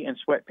hoodie and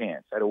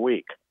sweatpants at a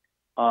wake.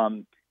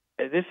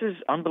 This is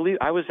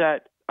unbelievable.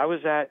 I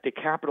was at the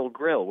Capitol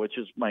Grill, which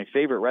is my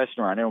favorite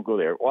restaurant. I don't go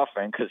there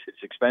often because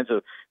it's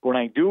expensive. When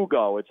I do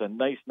go, it's a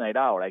nice night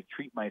out. I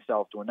treat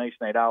myself to a nice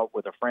night out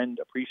with a friend,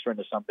 a priest friend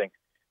or something.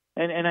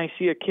 And I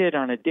see a kid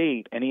on a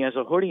date, and he has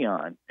a hoodie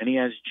on, and he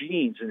has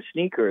jeans and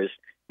sneakers,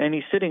 and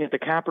he's sitting at the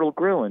Capitol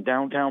Grill in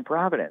downtown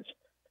Providence,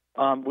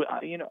 with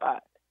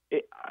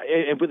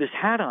his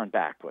hat on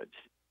backwards.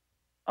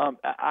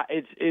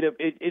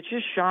 It's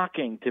just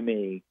shocking to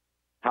me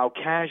how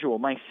casual.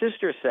 My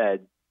sister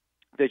said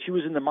that she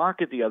was in the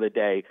market the other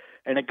day,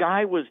 and a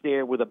guy was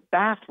there with a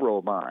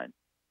bathrobe on,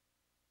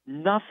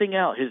 nothing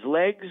else. His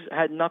legs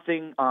had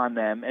nothing on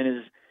them,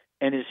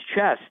 and his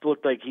chest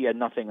looked like he had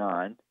nothing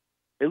on.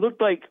 It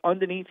looked like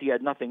underneath he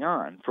had nothing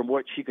on, from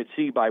what she could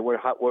see by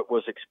what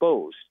was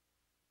exposed.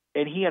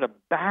 And he had a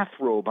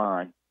bathrobe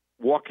on,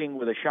 walking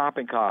with a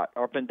shopping cart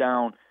up and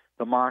down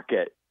the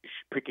market,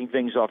 picking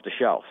things off the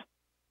shelf.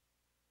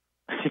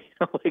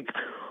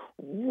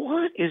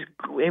 What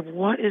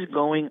is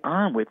going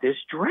on with this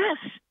dress?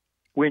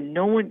 We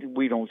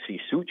don't see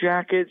suit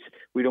jackets,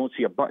 we don't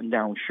see a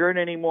button-down shirt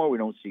anymore, we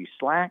don't see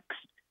slacks.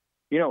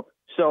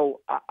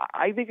 So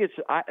I think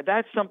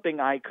that's something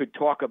I could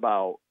talk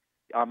about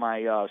on my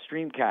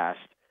streamcast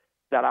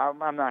that I'm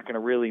not going to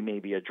really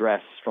maybe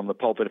address from the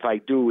pulpit. If I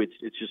do, it's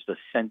just a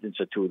sentence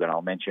or two that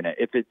I'll mention it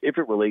if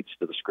it relates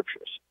to the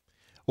scriptures.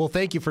 Well,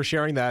 thank you for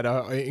sharing that.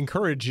 I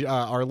encourage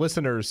our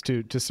listeners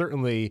to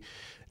certainly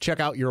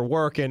check out your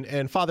work.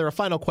 And Father, a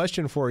final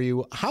question for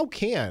you. How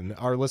can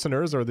our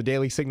listeners or the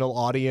Daily Signal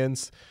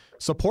audience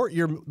support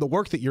the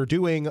work that you're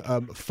doing,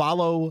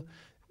 follow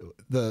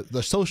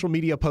the social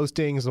media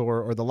postings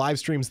or the live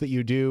streams that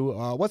you do?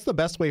 What's the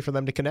best way for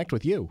them to connect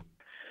with you?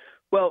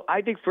 Well,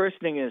 I think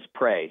first thing is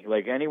pray.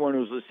 Like anyone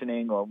who's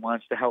listening or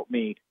wants to help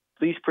me,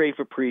 please pray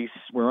for priests.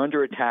 We're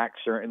under attack,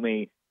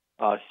 certainly.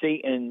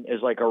 Satan is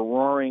like a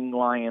roaring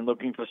lion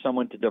looking for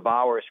someone to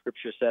devour,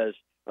 Scripture says,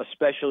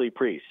 especially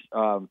priests.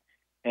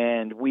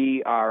 And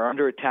we are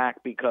under attack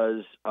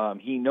because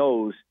he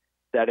knows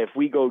that if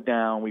we go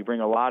down, we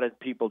bring a lot of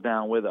people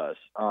down with us.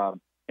 And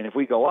if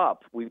we go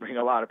up, we bring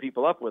a lot of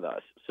people up with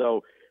us.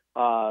 So,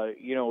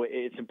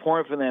 it's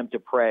important for them to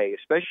pray,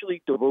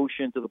 especially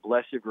devotion to the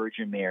Blessed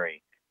Virgin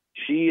Mary.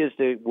 She is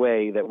the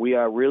way that we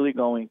are really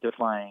going to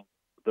find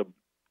the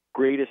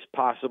greatest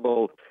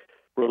possible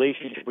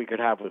relationship we could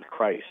have with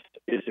Christ,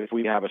 is if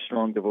we have a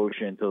strong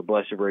devotion to the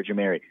Blessed Virgin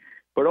Mary.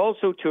 But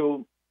also,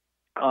 too,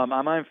 I'm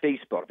on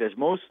Facebook. There's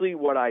mostly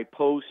what I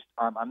post.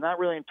 I'm not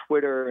really on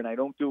Twitter, and I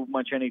don't do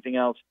much anything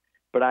else,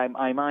 but I'm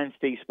on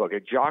Facebook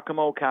at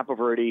Giacomo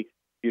Capoverdi.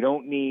 You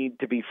don't need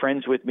to be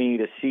friends with me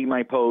to see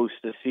my posts,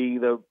 to see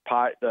the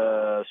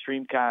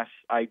streamcasts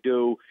I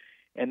do.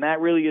 And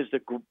that really is the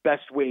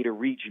best way to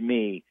reach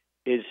me,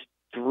 is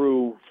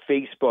through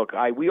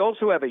Facebook. We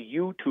also have a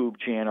YouTube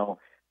channel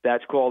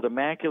that's called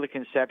Immaculate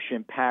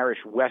Conception Parish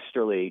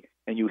Westerly,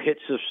 and you hit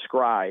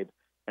subscribe.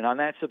 And on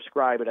that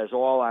subscribe, it has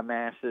all our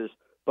masses.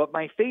 But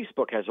my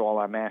Facebook has all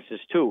our masses,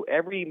 too.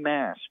 Every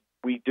mass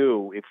we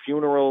do, at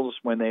funerals,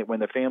 when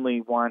the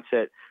family wants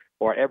it,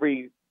 or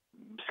every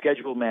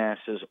scheduled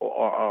masses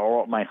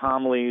or my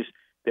homilies,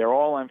 they're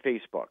all on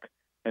Facebook,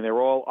 and they're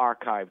all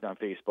archived on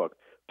Facebook.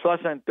 Plus,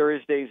 on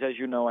Thursdays, as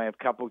you know, I have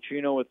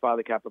Cappuccino with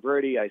Father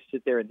Capoverdi. I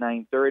sit there at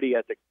 9:30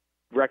 at the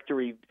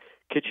rectory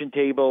kitchen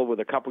table with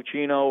a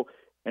cappuccino,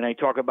 and I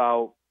talk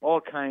about all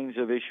kinds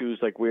of issues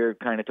like we're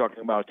kind of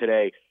talking about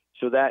today.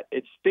 So that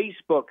it's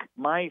Facebook,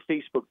 my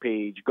Facebook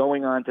page,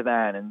 going on to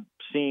that and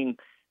seeing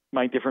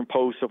my different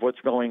posts of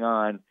what's going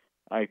on,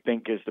 I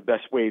think is the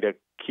best way to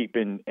keep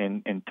in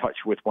touch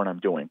with what I'm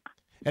doing.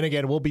 And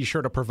again, we'll be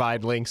sure to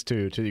provide links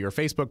to your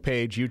Facebook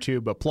page,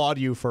 YouTube. Applaud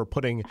you for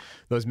putting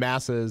those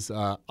masses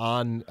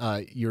on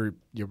your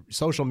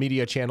social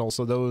media channels,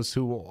 so those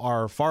who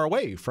are far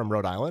away from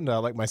Rhode Island,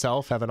 like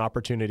myself, have an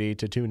opportunity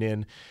to tune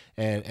in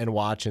and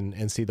watch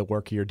and see the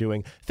work you're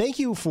doing. Thank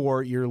you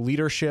for your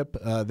leadership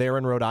there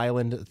in Rhode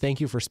Island. Thank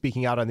you for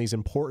speaking out on these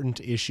important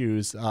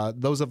issues.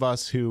 Those of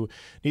us who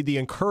need the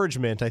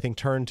encouragement, I think,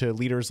 turn to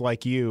leaders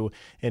like you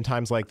in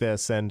times like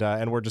this. And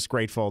we're just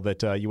grateful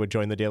that you would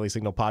join the Daily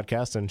Signal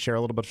podcast and share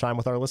a little bit of time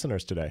with our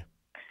listeners today.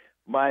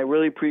 Well, I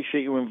really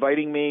appreciate you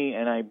inviting me,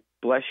 and I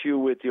bless you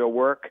with your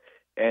work,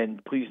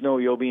 and please know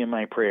you'll be in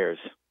my prayers.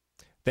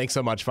 Thanks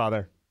so much,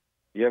 Father.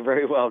 You're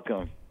very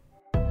welcome.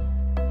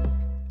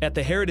 At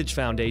the Heritage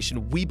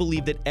Foundation, we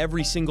believe that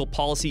every single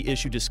policy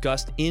issue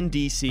discussed in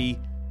D.C.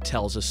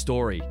 tells a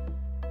story.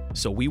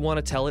 So we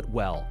want to tell it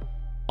well.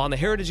 On the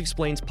Heritage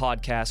Explains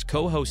podcast,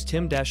 co-hosts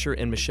Tim Desher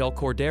and Michelle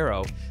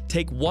Cordero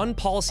take one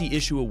policy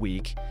issue a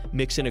week,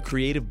 mix in a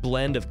creative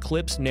blend of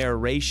clips,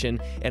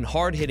 narration, and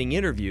hard-hitting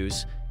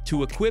interviews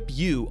to equip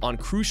you on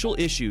crucial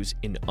issues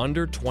in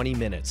under 20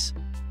 minutes.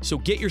 So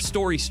get your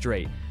story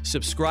straight.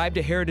 Subscribe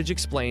to Heritage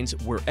Explains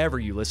wherever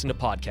you listen to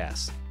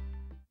podcasts.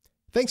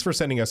 Thanks for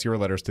sending us your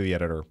letters to the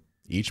editor.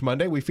 Each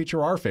Monday, we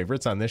feature our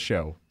favorites on this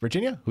show.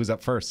 Virginia, who's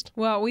up first?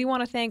 Well, we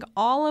want to thank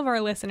all of our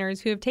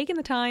listeners who have taken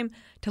the time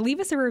to leave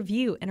us a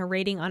review and a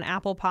rating on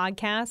Apple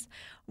Podcasts.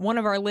 One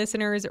of our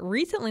listeners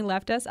recently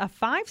left us a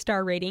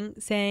 5-star rating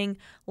saying,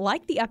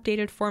 like the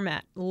updated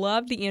format,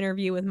 loved the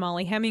interview with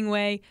Molly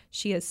Hemingway.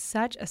 She is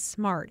such a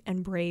smart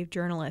and brave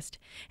journalist.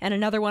 And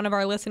another one of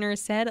our listeners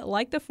said,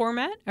 like the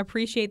format,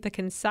 appreciate the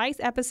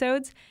concise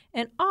episodes,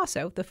 and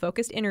also the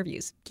focused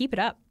interviews. Keep it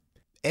up.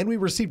 And we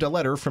received a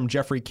letter from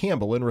Jeffrey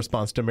Campbell in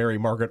response to Mary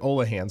Margaret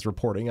Olahan's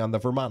reporting on the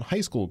Vermont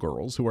high school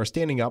girls who are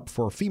standing up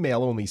for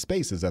female-only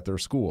spaces at their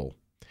school.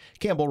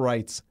 Campbell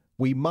writes,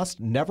 "We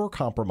must never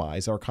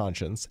compromise our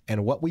conscience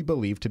and what we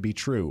believe to be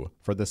true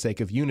for the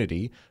sake of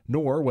unity,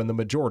 nor when the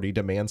majority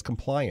demands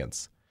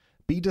compliance.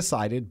 Be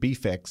decided, be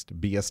fixed,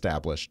 be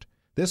established.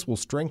 This will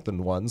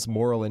strengthen one's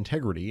moral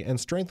integrity and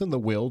strengthen the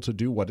will to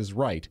do what is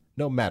right,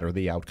 no matter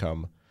the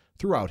outcome.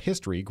 Throughout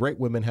history, great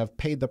women have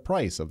paid the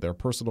price of their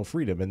personal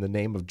freedom in the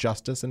name of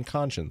justice and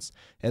conscience,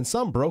 and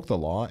some broke the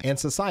law and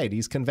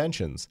society's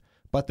conventions,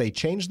 but they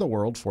changed the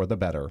world for the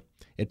better.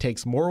 It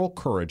takes moral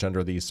courage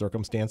under these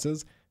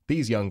circumstances.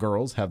 These young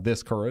girls have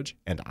this courage,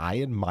 and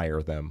I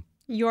admire them."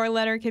 Your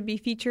letter could be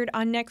featured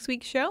on next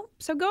week's show,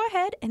 so go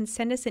ahead and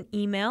send us an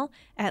email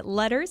at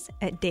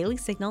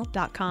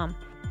letters@dailysignal.com.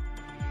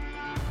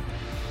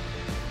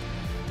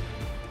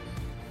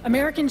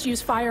 Americans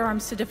use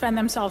firearms to defend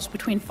themselves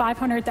between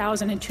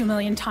 500,000 and 2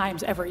 million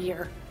times every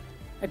year.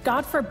 But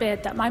God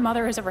forbid that my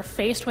mother is ever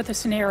faced with a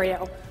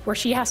scenario where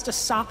she has to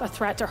stop a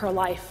threat to her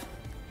life.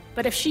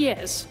 But if she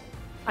is,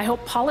 I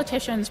hope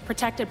politicians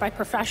protected by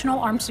professional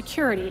armed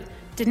security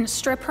didn't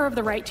strip her of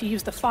the right to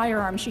use the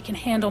firearm she can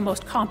handle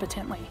most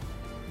competently.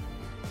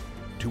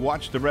 To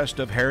watch the rest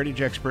of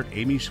Heritage expert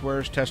Amy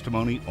Swear's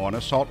testimony on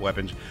assault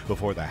weapons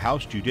before the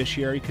House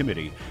Judiciary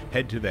Committee,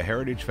 head to the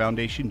Heritage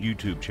Foundation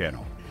YouTube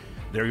channel.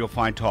 There you'll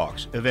find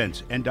talks,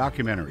 events, and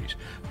documentaries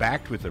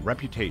backed with the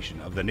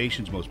reputation of the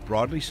nation's most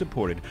broadly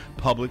supported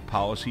public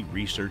policy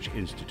research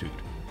institute.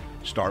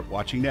 Start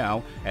watching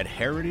now at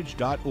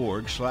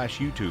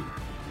heritage.org/YouTube.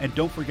 And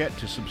don't forget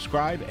to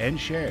subscribe and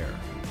share.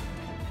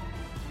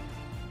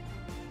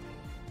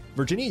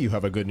 Virginia, you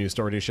have a good news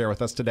story to share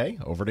with us today.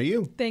 Over to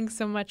you. Thanks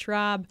so much,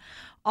 Rob.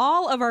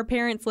 All of our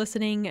parents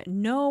listening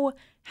know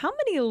how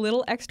many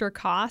little extra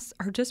costs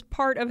are just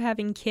part of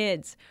having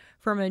kids.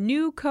 From a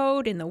new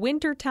coat in the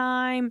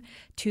wintertime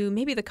to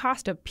maybe the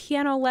cost of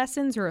piano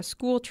lessons or a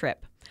school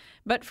trip.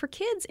 But for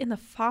kids in the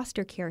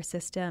foster care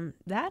system,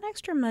 that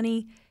extra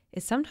money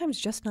is sometimes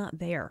just not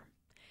there.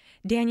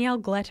 Danielle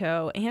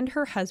Gletto and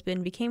her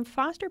husband became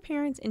foster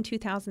parents in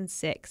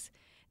 2006.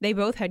 They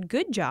both had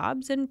good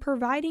jobs, and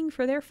providing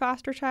for their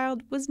foster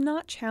child was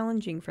not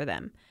challenging for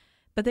them.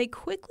 But they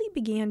quickly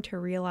began to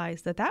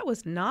realize that that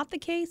was not the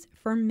case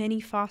for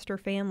many foster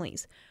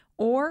families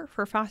or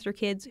for foster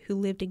kids who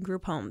lived in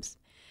group homes.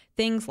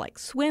 Things like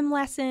swim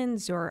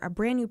lessons or a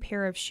brand new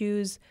pair of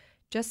shoes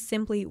just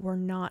simply were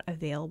not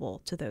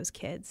available to those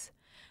kids.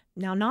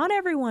 Now, not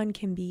everyone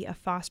can be a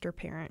foster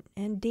parent,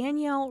 and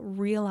Danielle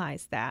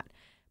realized that.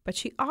 But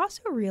she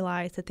also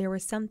realized that there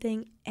was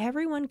something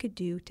everyone could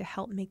do to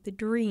help make the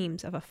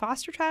dreams of a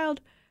foster child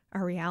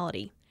a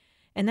reality.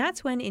 And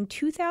that's when, in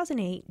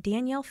 2008,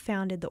 Danielle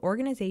founded the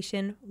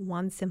organization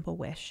One Simple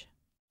Wish.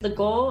 The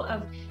goal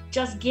of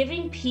just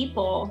giving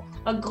people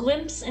a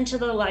glimpse into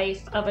the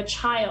life of a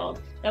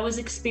child that was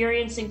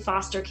experiencing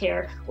foster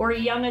care or a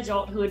young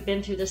adult who had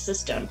been through the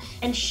system,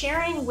 and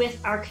sharing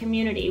with our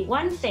community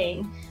one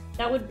thing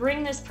that would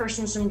bring this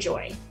person some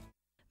joy.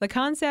 The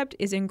concept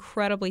is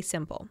incredibly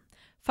simple.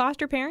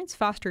 Foster parents,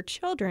 foster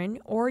children,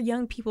 or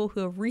young people who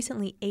have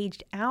recently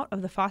aged out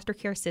of the foster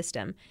care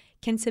system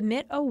can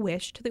submit a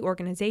wish to the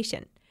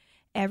organization.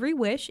 Every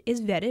wish is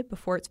vetted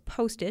before it's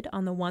posted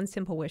on the One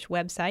Simple Wish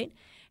website,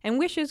 and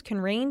wishes can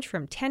range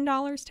from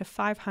 $10 to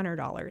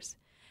 $500.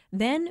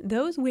 Then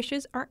those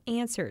wishes are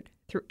answered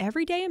through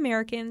everyday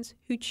Americans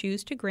who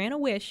choose to grant a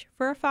wish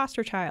for a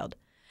foster child.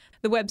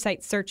 The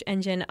website's search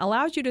engine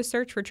allows you to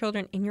search for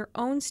children in your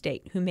own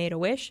state who made a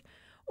wish,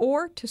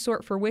 or to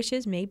sort for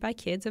wishes made by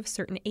kids of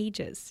certain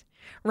ages.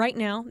 Right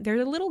now,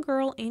 there's a little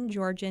girl in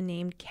Georgia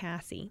named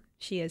Cassie.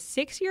 She is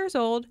 6 years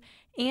old,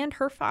 and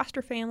her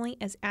foster family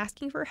is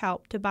asking for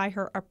help to buy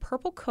her a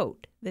purple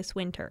coat this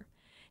winter.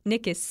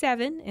 Nick is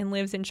 7 and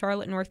lives in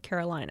Charlotte, North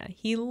Carolina.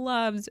 He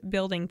loves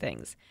building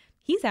things.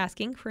 He's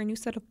asking for a new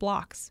set of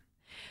blocks.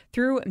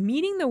 Through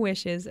meeting the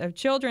wishes of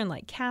children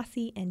like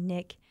Cassie and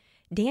Nick,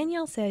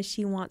 Danielle says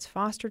she wants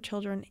foster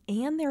children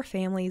and their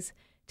families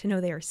to know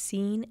they are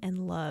seen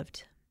and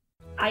loved.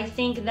 I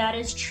think that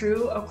is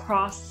true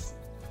across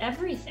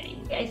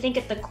everything. I think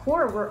at the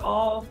core, we're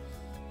all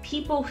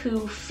people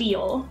who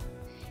feel,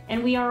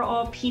 and we are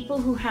all people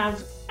who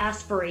have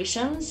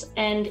aspirations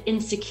and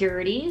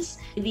insecurities.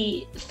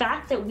 The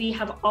fact that we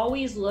have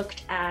always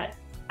looked at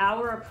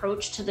our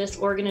approach to this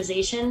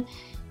organization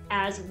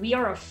as we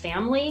are a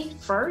family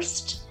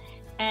first,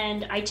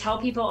 and I tell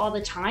people all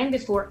the time,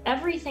 before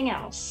everything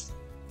else,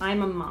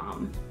 I'm a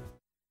mom.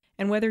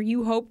 And whether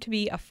you hope to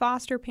be a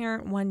foster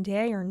parent one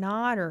day or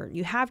not, or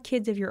you have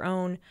kids of your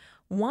own,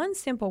 One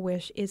Simple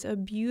Wish is a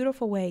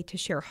beautiful way to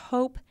share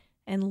hope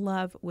and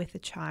love with a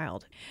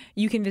child.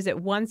 You can visit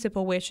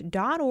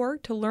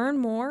onesimplewish.org to learn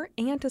more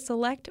and to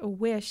select a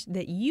wish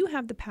that you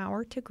have the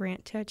power to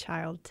grant to a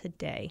child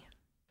today.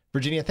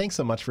 Virginia, thanks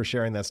so much for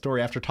sharing that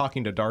story. After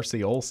talking to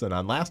Darcy Olson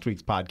on last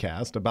week's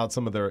podcast about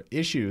some of the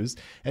issues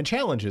and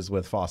challenges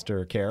with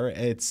foster care,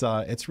 it's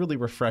really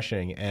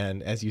refreshing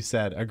and, as you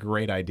said, a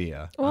great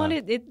idea. Well,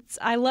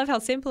 I love how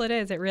simple it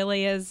is. It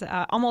really is.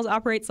 Almost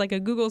operates like a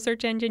Google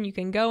search engine. You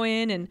can go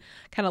in and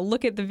kind of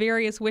look at the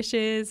various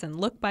wishes and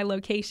look by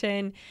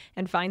location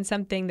and find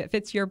something that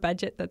fits your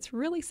budget. That's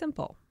really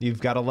simple.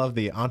 You've got to love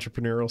the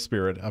entrepreneurial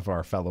spirit of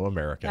our fellow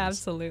Americans.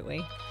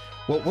 Absolutely.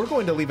 Well, we're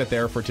going to leave it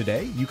there for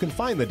today. You can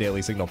find the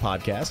Daily Signal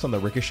podcast on the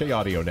Ricochet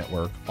Audio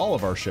Network. All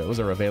of our shows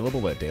are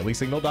available at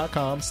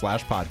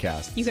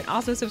dailysignal.com/podcast. You can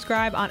also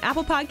subscribe on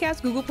Apple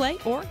Podcasts, Google Play,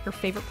 or your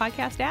favorite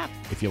podcast app.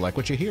 If you like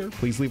what you hear,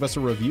 please leave us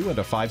a review and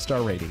a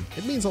 5-star rating.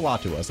 It means a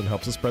lot to us and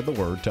helps us spread the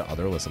word to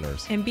other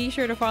listeners. And be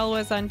sure to follow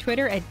us on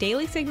Twitter at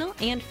Daily Signal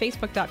and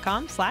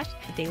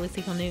Facebook.com/The Daily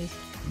Signal News.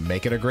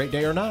 Make it a great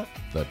day or not,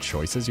 the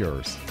choice is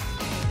yours.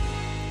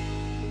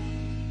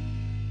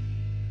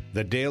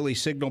 The Daily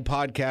Signal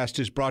podcast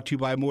is brought to you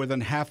by more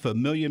than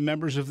 500,000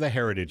 members of the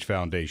Heritage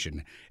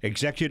Foundation.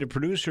 Executive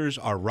producers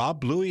are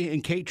Rob Bluey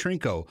and Kate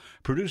Trinko.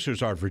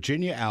 Producers are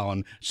Virginia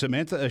Allen,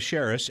 Samantha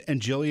Asheris,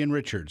 and Jillian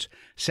Richards.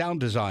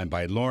 Sound design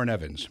by Lauren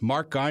Evans,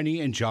 Mark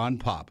Guiney, and John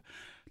Popp.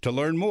 To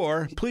learn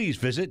more, please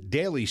visit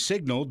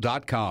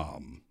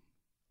dailysignal.com.